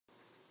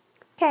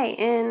Okay,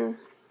 in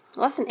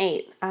lesson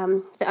 8,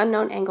 the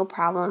unknown angle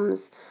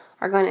problems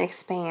are going to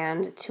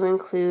expand to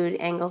include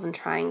angles and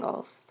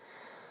triangles.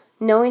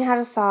 Knowing how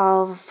to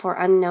solve for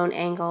unknown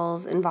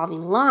angles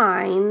involving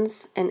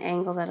lines and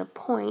angles at a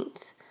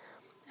point,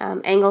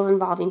 angles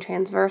involving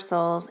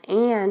transversals,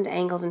 and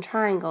angles and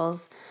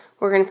triangles,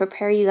 we're going to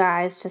prepare you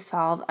guys to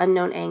solve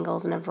unknown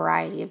angles in a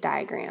variety of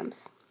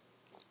diagrams.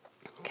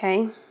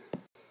 Okay?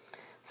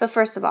 So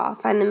first of all,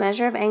 find the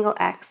measure of angle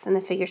x in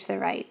the figure to the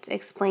right.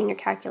 Explain your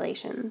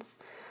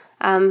calculations.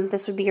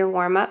 This would be your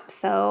warm-up,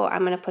 so I'm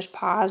going to push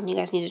pause and you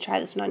guys need to try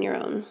this one on your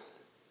own.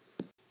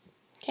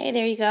 Okay,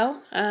 there you go.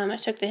 I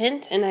took the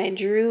hint and I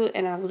drew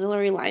an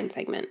auxiliary line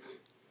segment.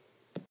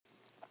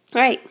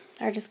 All right,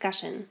 our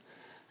discussion.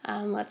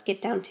 Let's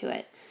get down to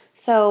it.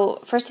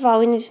 So first of all,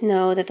 we need to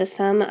know that the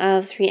sum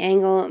of 3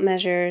 angle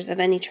measures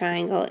of any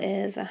triangle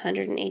is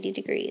 180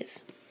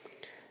 degrees.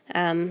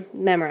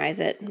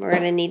 Memorize it. We're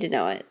going to need to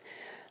know it.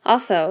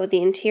 Also,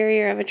 the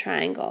interior of a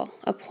triangle.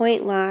 A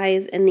point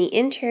lies in the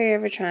interior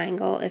of a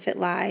triangle if it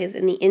lies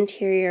in the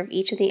interior of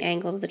each of the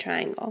angles of the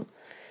triangle.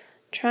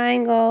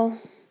 Triangle,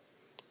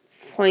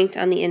 point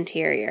on the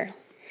interior.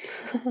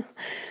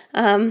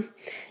 In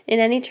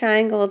any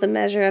triangle, the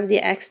measure of the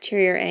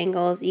exterior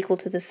angle is equal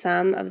to the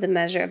sum of the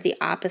measure of the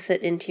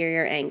opposite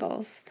interior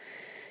angles.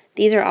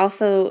 These are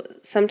also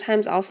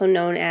sometimes also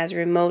known as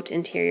remote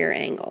interior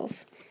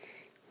angles.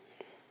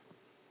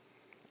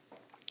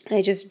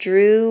 I just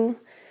drew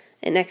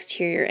an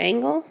exterior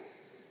angle.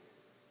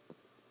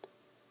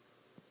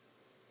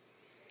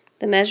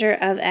 The measure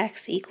of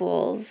x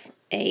equals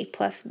a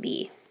plus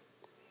b.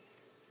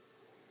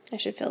 I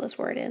should fill this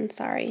word in,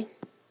 sorry.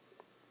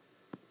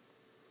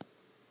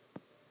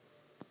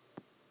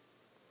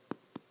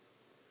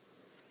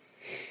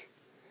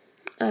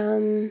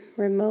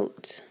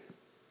 Remote.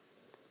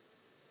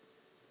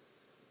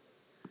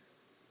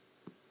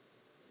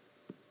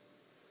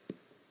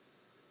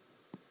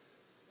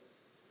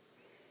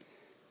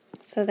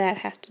 So that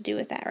has to do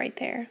with that right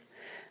there.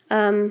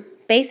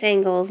 Base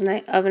angles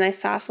of an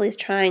isosceles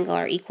triangle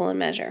are equal in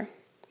measure.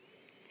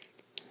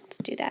 Let's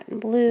do that in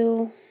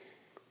blue.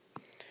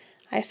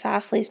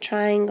 Isosceles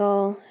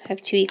triangle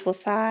have 2 equal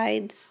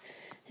sides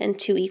and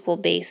 2 equal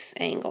base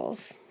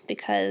angles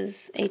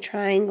because a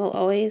triangle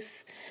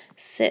always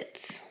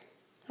sits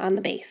on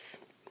the base.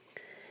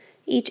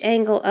 Each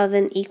angle of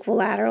an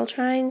equilateral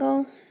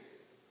triangle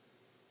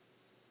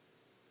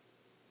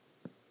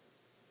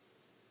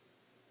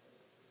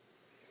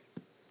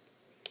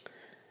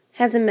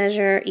has a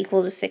measure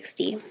equal to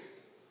 60.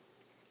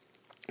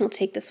 We'll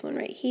take this one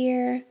right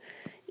here.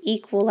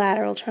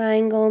 Equilateral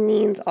triangle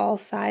means all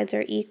sides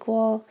are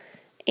equal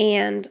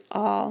and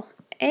all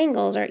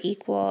angles are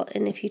equal,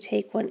 and if you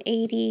take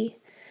 180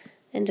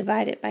 and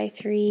divide it by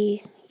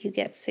 3, you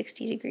get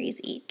 60 degrees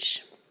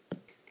each.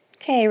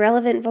 Okay,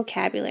 relevant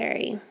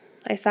vocabulary.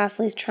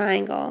 Isosceles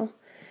triangle,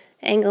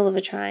 angles of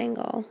a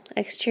triangle,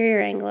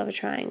 exterior angle of a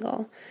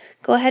triangle.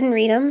 Go ahead and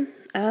read them.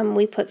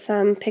 We put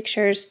some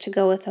pictures to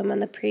go with them on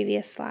the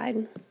previous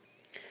slide.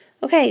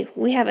 Okay,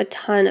 we have a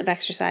ton of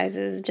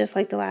exercises, just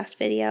like the last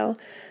video.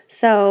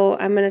 So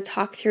I'm going to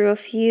talk through a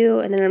few,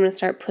 and then I'm going to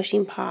start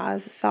pushing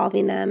pause,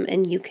 solving them,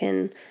 and you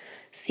can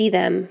see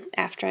them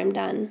after I'm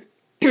done.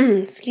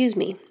 Excuse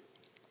me.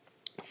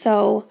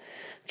 So,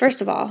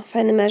 first of all,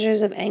 find the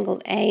measures of angles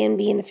A and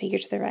B in the figure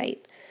to the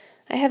right.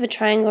 I have a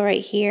triangle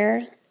right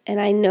here, and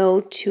I know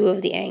 2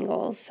 of the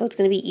angles, so it's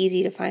going to be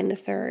easy to find the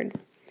third.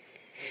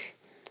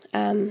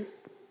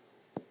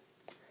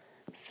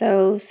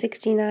 So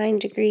 69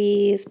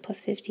 degrees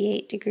plus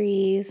 58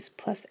 degrees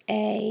plus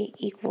A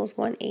equals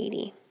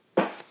 180.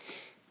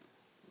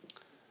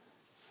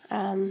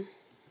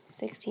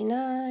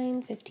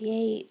 69,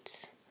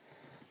 58,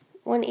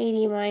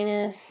 180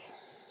 minus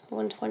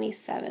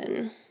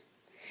 127.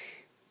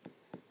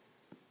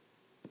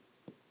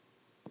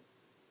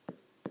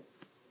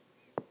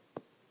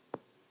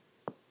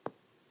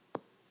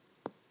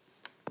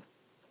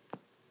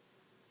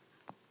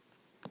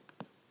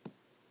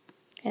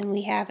 And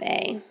we have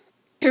A.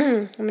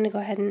 I'm going to go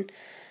ahead and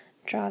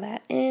draw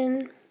that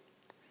in.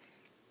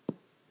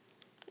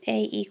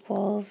 A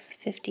equals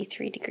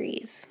 53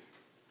 degrees.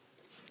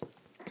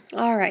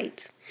 All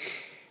right.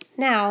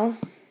 Now,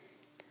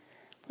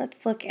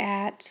 let's look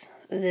at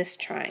this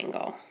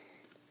triangle.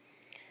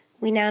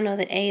 We now know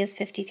that A is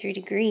 53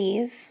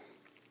 degrees.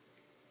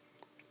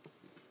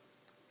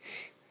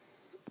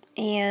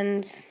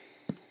 And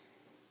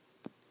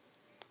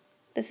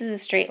this is a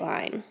straight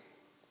line.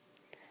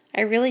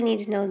 I really need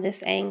to know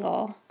this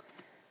angle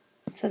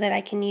so that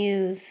I can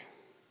use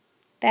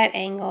that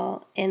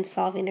angle in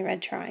solving the red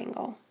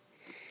triangle.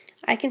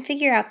 I can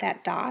figure out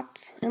that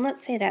dot, and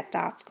let's say that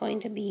dot's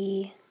going to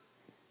be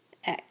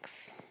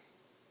x.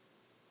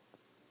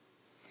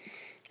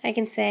 I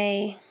can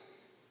say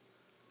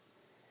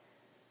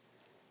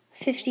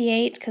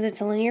 58, because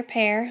it's a linear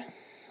pair,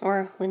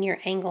 or linear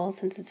angle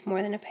since it's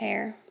more than a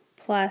pair,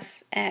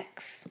 plus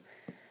x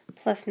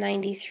plus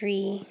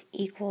 93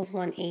 equals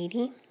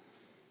 180.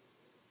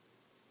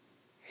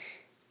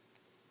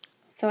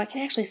 So I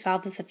can actually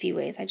solve this a few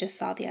ways. I just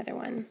saw the other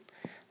one.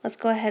 Let's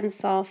go ahead and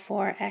solve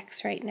for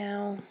x right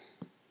now,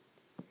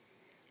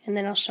 and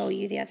then I'll show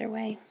you the other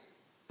way.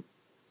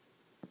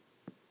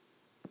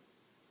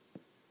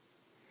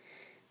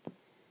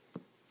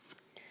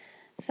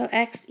 So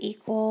x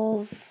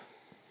equals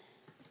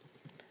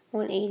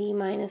 180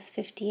 minus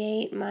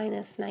 58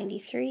 minus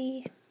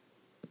 93.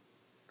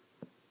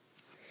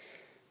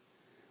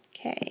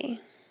 Okay.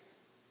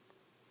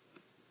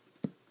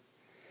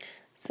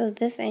 So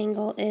this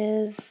angle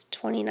is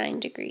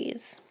 29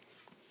 degrees.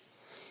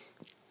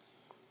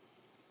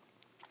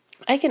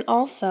 I can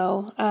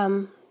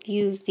also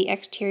use the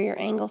exterior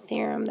angle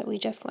theorem that we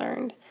just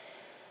learned.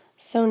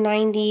 So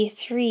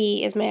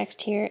 93 is my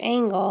exterior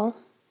angle.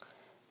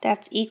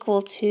 That's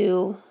equal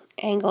to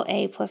angle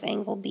A plus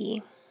angle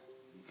B.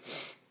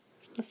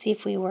 Let's see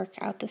if we work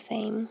out the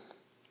same.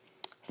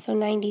 So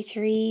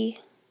 93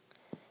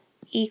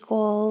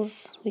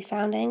 equals, we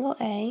found angle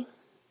A,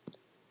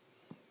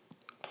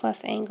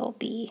 plus angle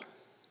B.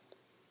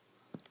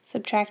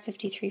 Subtract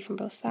 53 from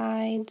both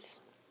sides.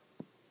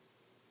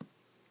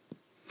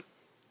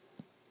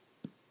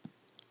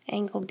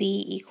 Angle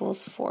B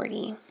equals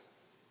 40.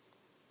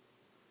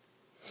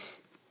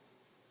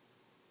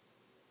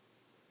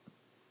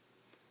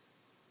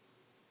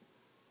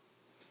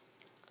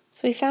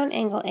 So we found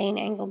angle A and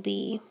angle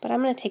B, but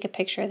I'm going to take a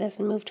picture of this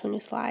and move to a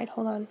new slide.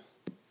 Hold on.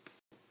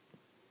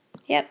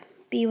 Yep,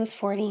 B was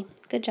 40.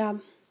 Good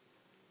job.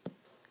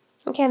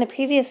 Okay, on the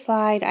previous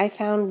slide, I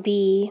found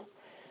B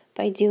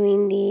by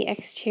doing the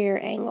exterior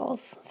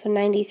angles. So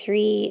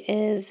 93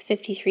 is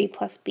 53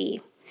 plus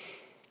B.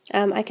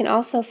 I can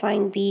also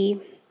find B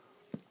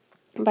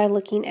by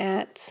looking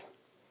at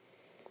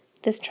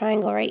this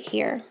triangle right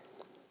here.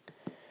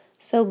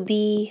 So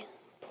B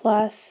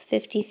plus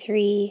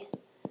 53,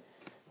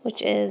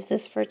 which is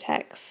this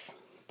vertex,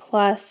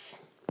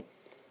 plus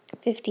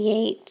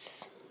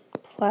 58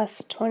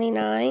 plus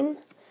 29,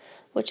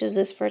 which is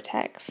this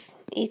vertex,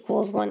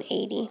 equals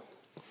 180.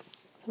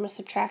 So I'm going to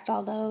subtract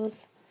all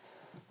those.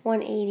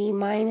 180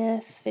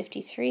 minus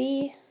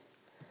 53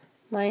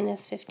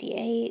 minus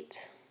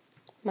 58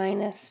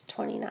 minus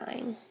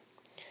 29.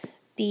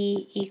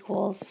 B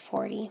equals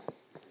 40.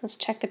 Let's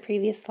check the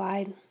previous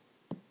slide.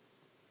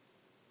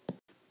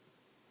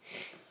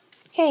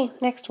 Okay,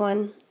 next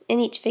one. In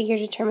each figure,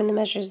 determine the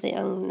measures of the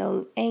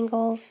unknown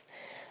angles.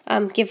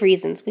 Give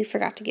reasons. We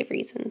forgot to give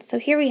reasons. So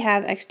here we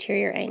have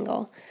exterior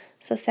angle.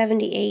 So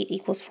 78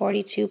 equals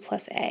 42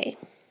 plus A.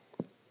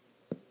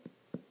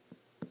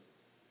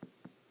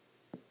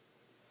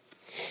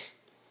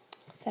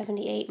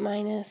 (78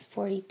 minus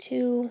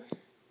 42).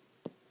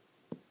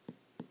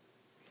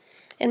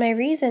 And my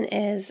reason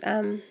is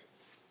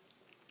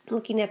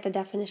looking at the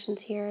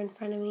definitions here in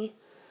front of me,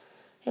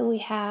 and we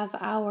have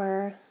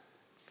our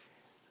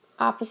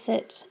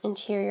opposite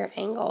interior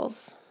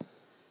angles.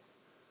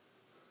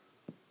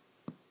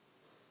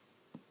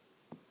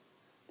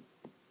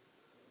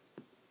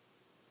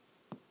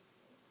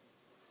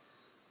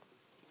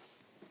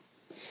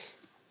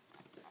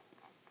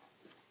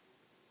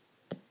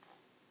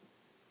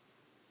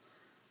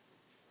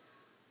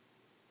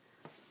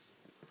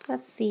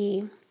 Let's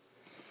see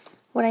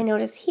what I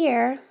notice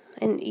here,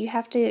 and you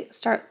have to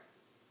start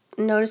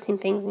noticing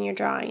things in your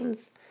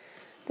drawings.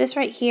 This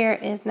right here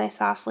is an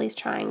isosceles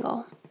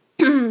triangle.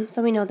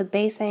 So we know the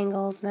base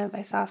angles in an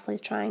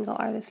isosceles triangle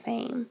are the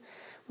same.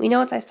 We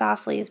know it's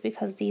isosceles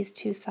because these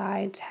two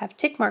sides have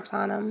tick marks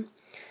on them.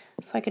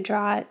 So I could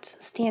draw it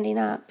standing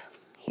up.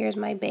 Here's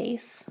my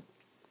base.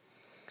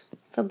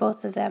 So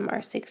both of them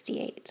are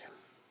 68.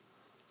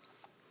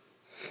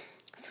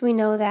 So we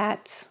know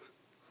that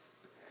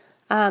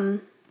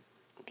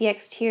the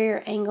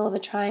exterior angle of a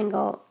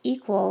triangle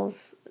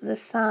equals the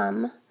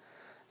sum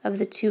of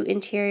the two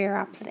interior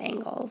opposite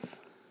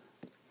angles.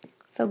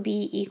 So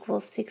B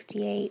equals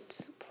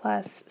 68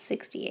 plus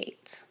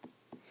 68.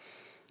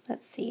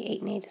 Let's see,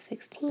 8 and 8 is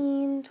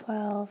 16,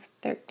 12,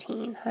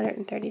 13,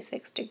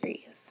 136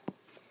 degrees.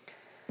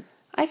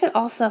 I could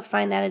also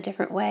find that a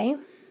different way.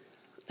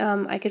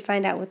 I could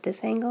find out what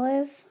this angle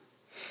is,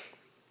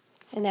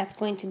 and that's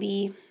going to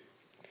be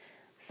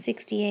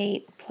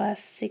 68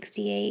 plus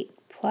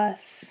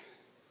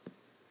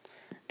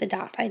the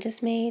dot I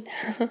just made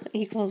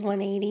equals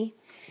 180.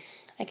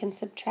 I can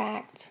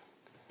subtract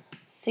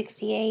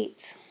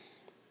 68,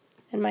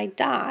 and my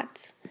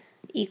dot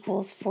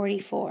equals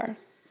 44.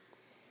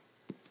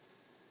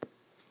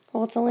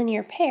 Well, it's a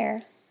linear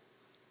pair.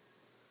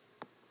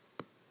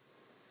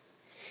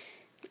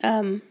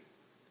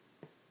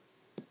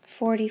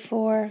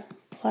 44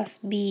 plus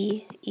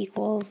B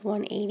equals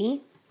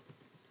 180.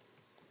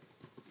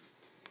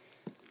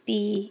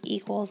 B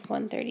equals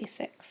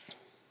 136.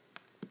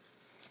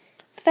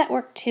 So that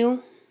worked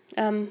too.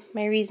 My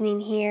reasoning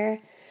here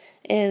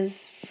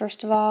is,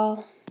 first of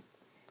all,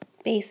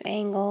 base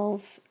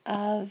angles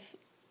of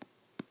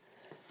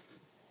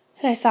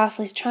an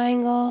isosceles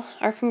triangle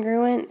are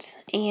congruent,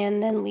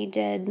 and then we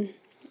did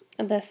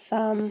the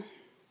sum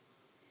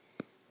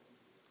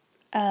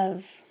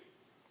of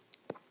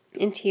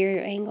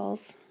interior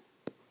angles.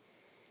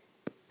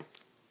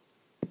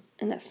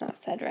 and that's not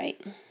said right.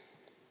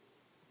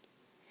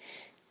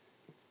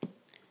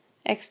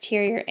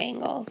 Exterior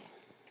angles.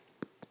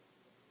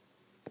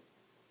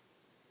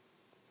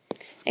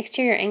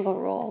 Exterior angle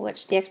rule,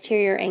 which the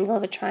exterior angle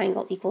of a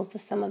triangle equals the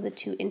sum of the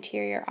two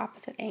interior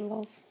opposite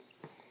angles.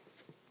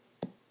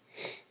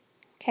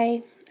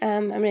 Okay,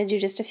 I'm going to do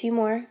just a few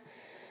more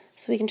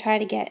so we can try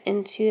to get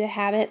into the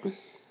habit.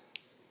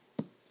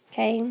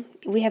 Okay,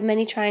 we have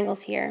many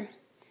triangles here.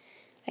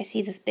 I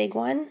see this big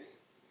one,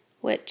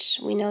 which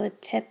we know the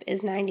tip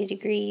is 90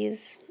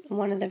 degrees,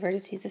 one of the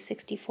vertices is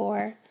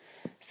 64,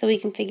 so we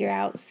can figure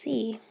out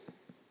C.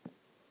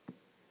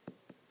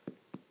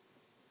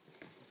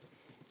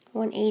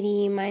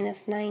 180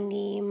 minus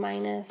 90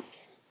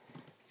 minus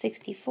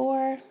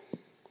 64.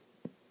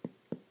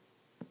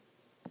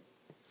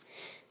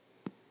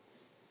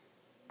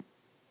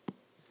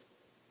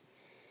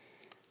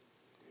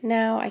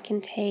 Now I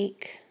can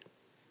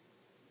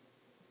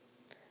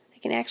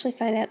actually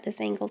find out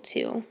this angle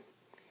too,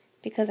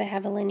 because I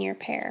have a linear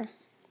pair.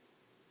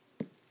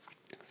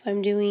 So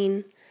I'm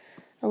doing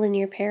a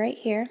linear pair right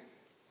here.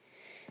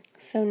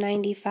 So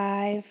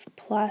 95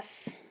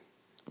 plus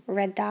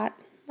red dot,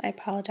 I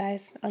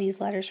apologize, I'll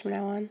use letters from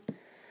now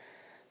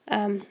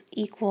on,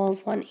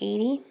 equals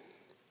 180.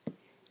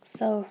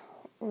 So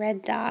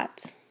red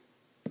dot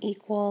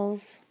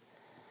equals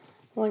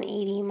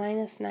 180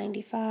 minus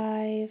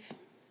 95.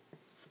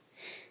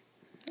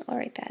 I'll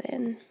write that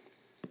in.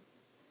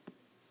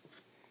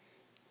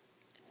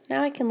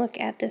 Now I can look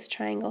at this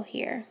triangle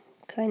here,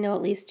 because I know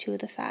at least two of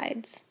the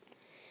sides.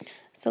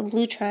 So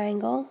blue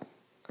triangle,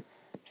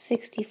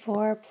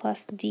 64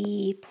 plus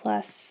D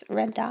plus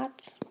red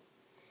dot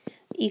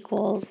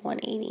equals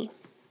 180.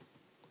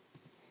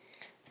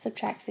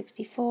 Subtract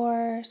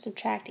 64,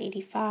 subtract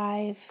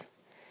 85,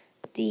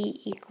 D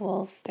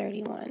equals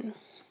 31.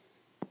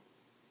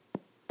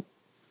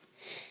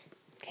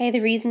 Okay,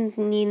 the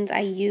reasonings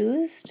I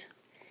used,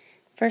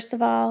 first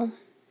of all,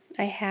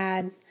 I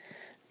had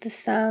the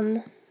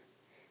sum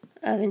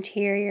of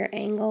interior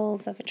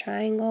angles of a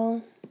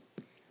triangle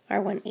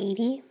are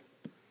 180.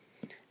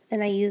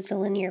 Then I used a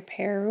linear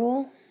pair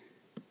rule.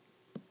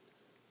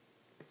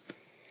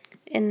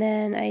 And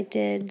then I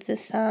did the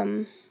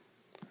sum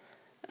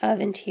of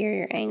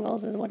interior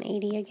angles is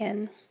 180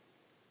 again.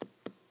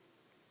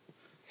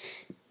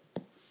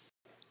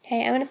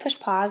 Okay, I'm going to push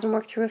pause and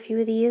work through a few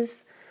of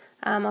these.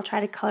 I'll try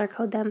to color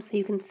code them so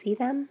you can see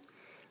them,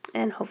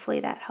 and hopefully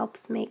that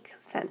helps make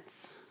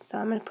sense. So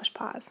I'm going to push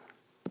pause.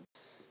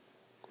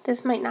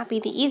 This might not be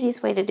the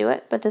easiest way to do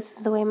it, but this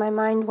is the way my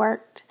mind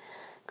worked.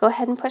 Go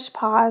ahead and push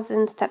pause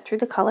and step through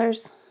the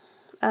colors.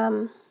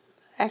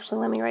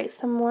 Actually, let me write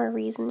some more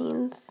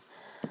reasonings.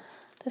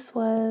 This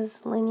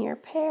was linear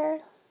pair,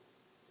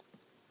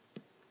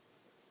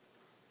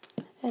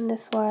 and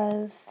this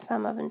was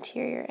sum of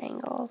interior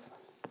angles.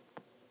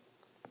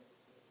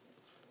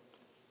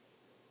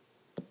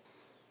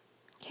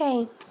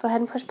 Okay, go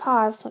ahead and push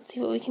pause. Let's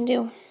see what we can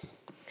do.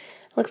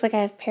 Looks like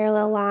I have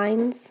parallel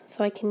lines,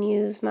 so I can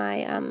use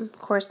my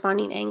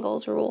corresponding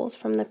angles rules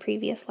from the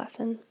previous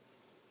lesson.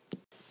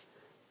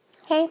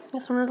 Okay,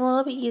 this one was a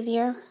little bit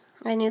easier.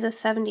 I knew the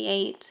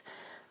 78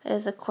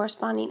 is a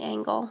corresponding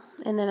angle,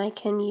 and then I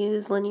can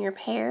use linear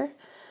pair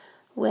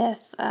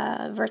with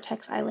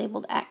vertex I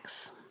labeled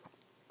X,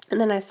 and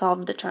then I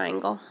solved the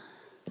triangle.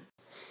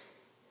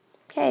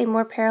 Okay,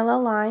 more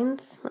parallel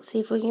lines. Let's see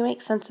if we can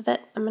make sense of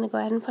it. I'm going to go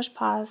ahead and push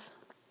pause.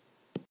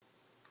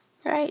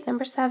 All right,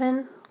 number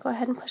 7. Go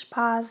ahead and push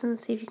pause and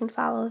see if you can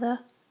follow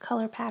the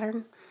color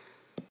pattern.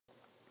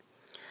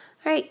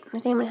 All right, I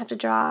think I'm going to have to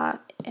draw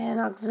an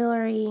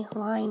auxiliary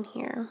line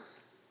here.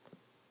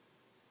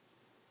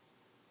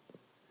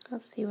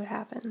 Let's see what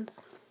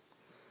happens.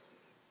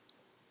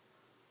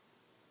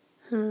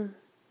 Okay,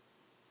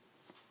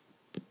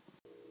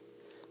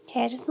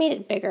 I just made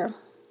it bigger.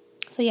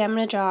 So yeah, I'm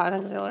going to draw an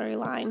auxiliary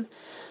line.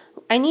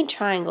 I need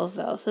triangles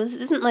though, so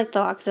this isn't like the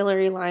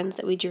auxiliary lines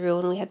that we drew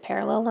when we had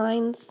parallel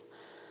lines.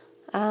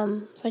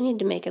 So I need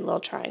to make a little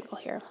triangle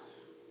here.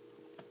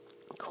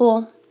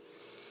 Cool.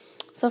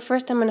 So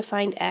first I'm going to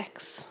find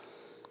X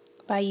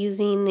by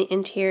using the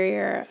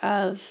interior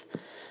of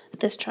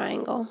this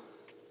triangle.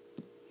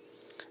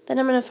 Then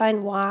I'm going to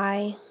find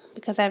Y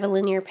because I have a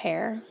linear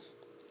pair.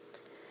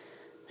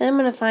 Then I'm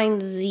going to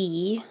find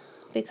Z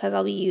because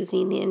I'll be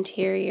using the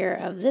interior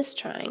of this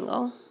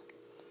triangle.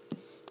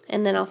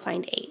 And then I'll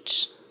find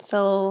H.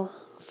 So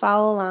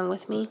follow along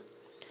with me.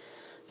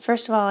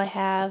 First of all, I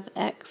have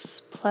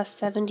X plus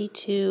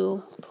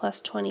 72 plus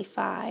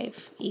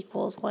 25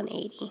 equals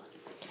 180.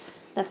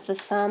 That's the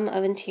sum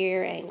of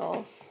interior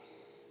angles.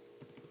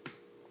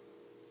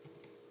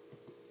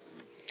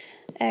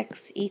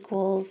 X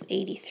equals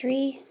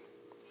 83.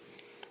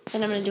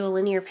 Then I'm going to do a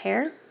linear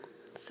pair.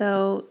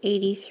 So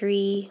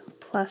 83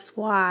 plus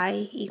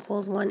Y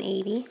equals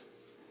 180.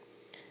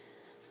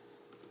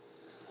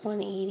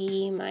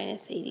 180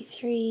 minus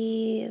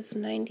 83 is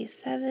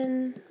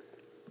 97.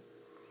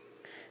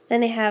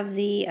 Then I have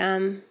the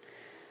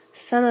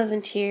sum of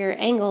interior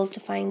angles to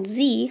find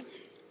Z.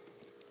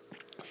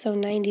 So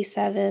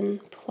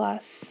 97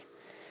 plus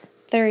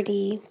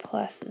 30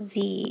 plus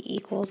z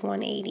equals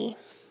 180.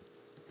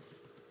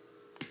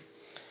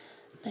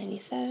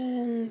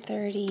 97,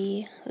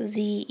 30,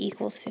 z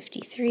equals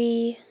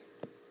 53.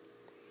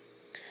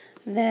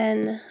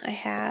 Then I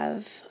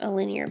have a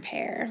linear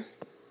pair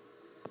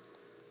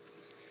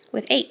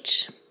with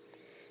h.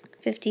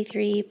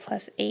 53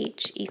 plus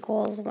h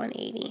equals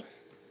 180.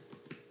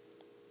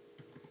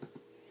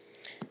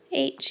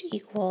 H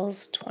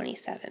equals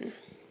 27.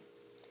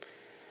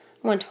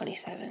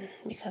 127,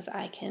 because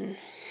I can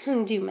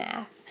do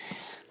math.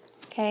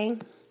 Okay?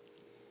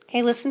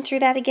 Okay, listen through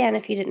that again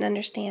if you didn't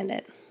understand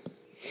it.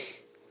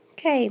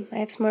 Okay, I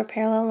have some more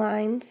parallel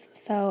lines,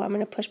 so I'm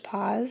going to push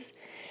pause,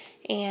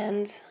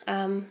 and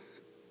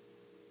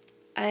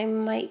I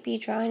might be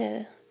drawing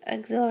an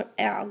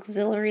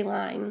auxiliary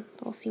line.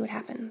 We'll see what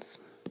happens.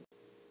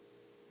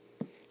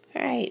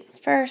 Alright,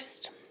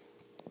 first,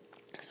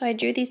 so I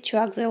drew these two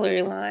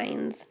auxiliary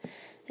lines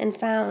and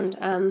found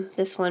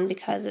this one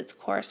because it's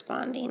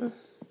corresponding.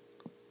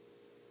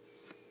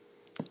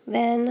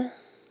 Then,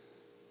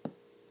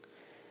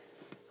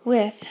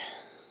 with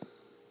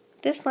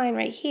this line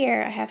right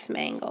here, I have some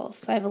angles.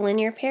 So I have a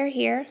linear pair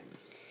here.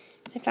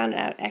 I found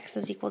out x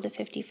is equal to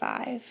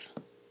 55.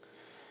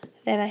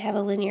 Then I have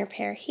a linear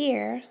pair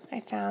here. I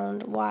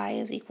found y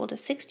is equal to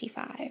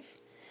 65.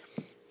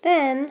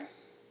 Then,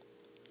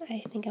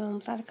 I think I'm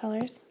almost out of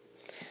colors.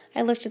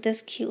 I looked at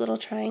this cute little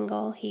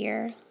triangle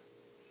here.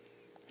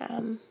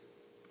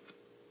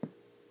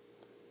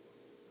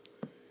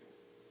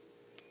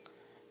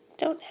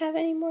 Don't have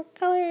any more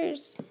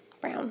colors.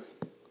 Brown.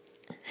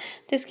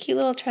 This cute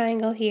little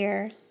triangle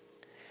here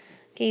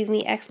gave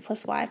me x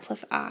plus y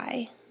plus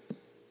I.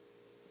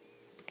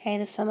 Okay,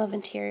 the sum of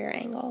interior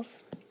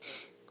angles.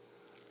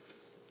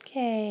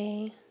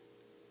 Okay,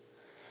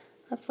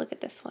 let's look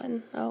at this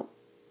one. Oh.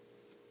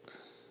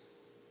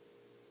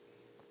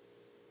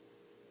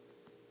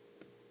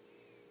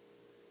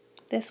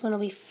 This one will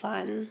be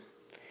fun.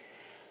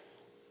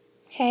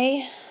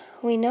 Okay,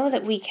 we know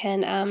that we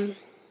can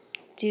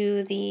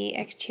do the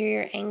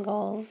exterior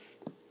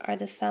angles are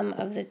the sum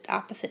of the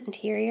opposite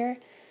interior.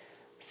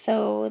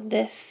 So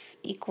this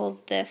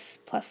equals this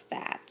plus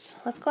that.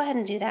 Let's go ahead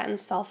and do that and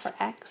solve for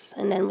x,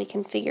 and then we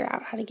can figure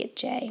out how to get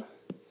j.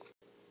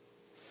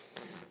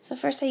 So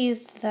first I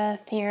used the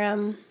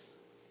theorem,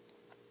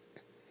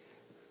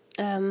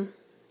 your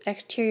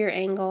exterior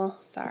angle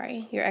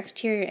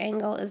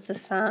is the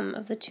sum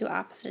of the two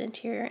opposite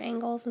interior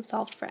angles, and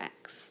solved for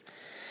x.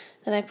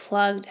 Then I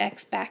plugged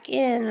x back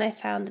in, and I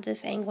found that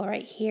this angle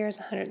right here is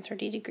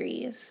 130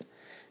 degrees.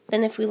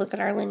 Then if we look at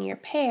our linear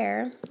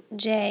pair,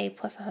 j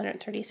plus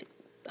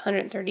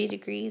 130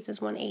 degrees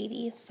is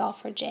 180. Solve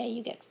for j,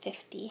 you get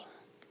 50.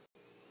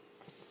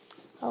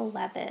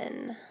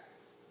 11.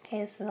 Okay,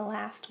 this is the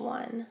last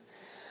one.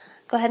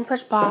 Go ahead and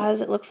push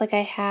pause. It looks like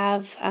I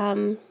have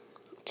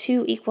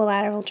two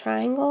equilateral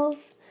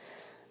triangles.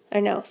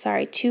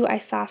 Two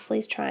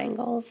isosceles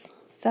triangles.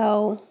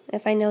 So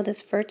if I know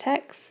this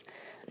vertex,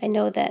 I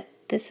know that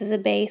this is a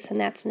base and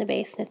that's in a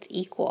base and it's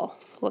equal.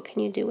 What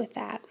can you do with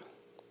that?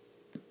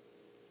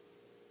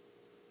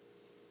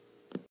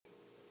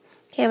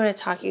 Okay, I'm going to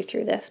talk you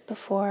through this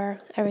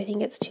before everything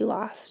gets too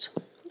lost.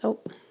 Oh.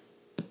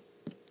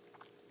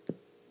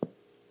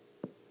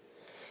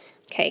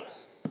 Okay.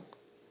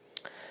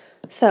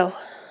 So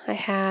I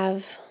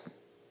have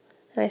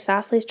an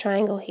isosceles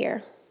triangle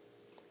here.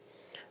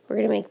 We're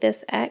going to make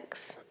this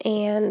x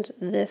and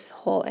this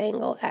whole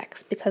angle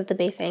x because the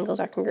base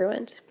angles are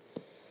congruent.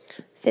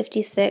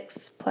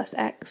 56 plus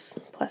x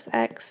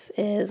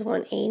is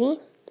 180.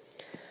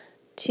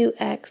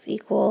 2x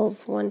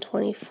equals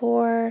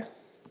 124.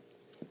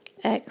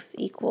 X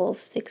equals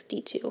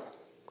 62.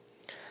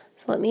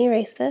 So let me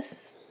erase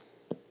this.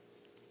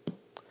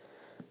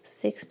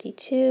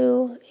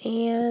 62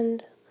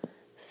 and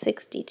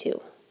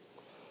 62.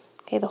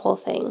 Okay, the whole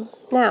thing.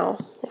 Now,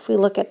 if we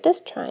look at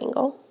this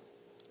triangle,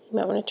 you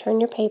might want to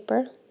turn your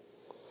paper.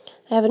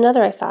 I have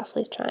another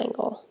isosceles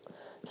triangle.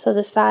 So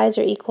the sides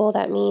are equal.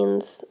 That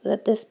means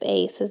that this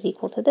base is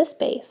equal to this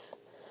base.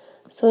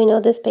 So we know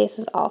this base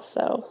is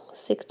also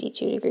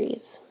 62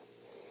 degrees.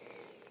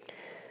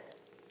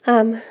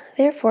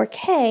 Therefore,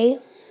 k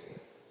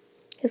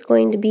is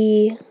going to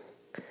be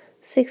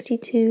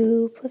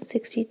 62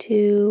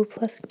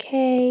 plus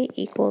k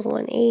equals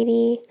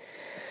 180.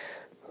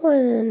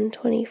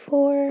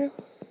 124.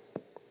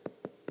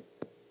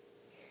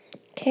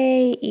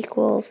 K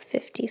equals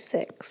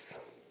 56.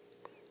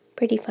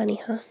 Pretty funny,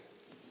 huh?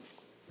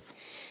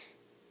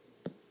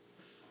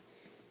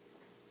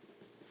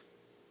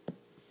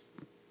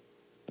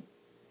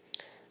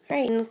 All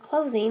right, in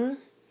closing,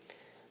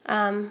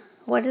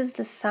 what is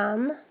the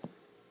sum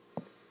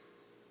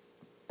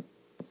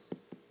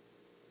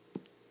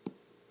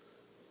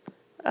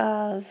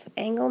of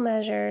angle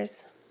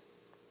measures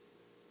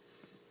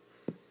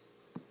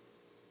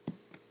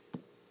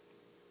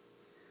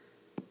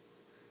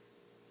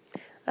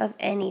of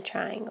any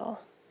triangle?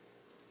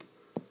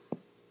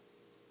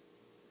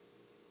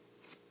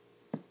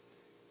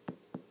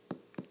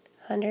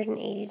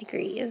 (180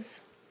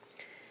 degrees).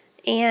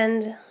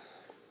 And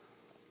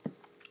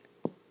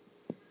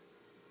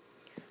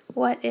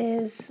what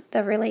is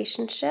the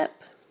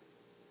relationship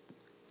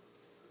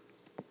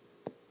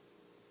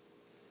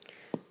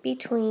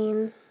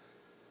between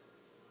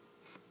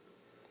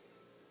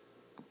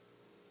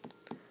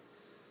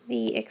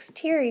the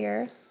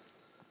exterior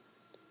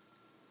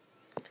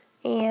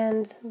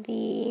and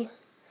the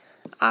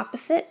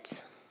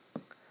opposite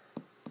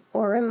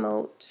or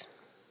remote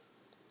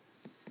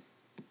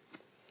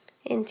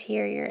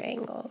interior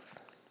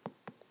angles.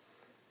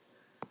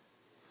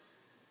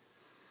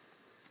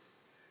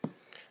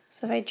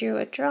 So if I drew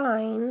a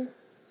drawing,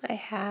 I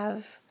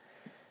have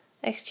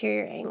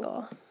exterior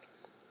angle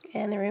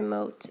and the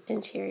remote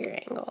interior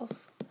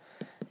angles.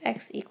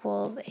 X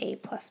equals A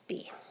plus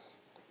B.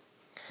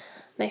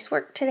 Nice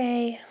work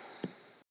today.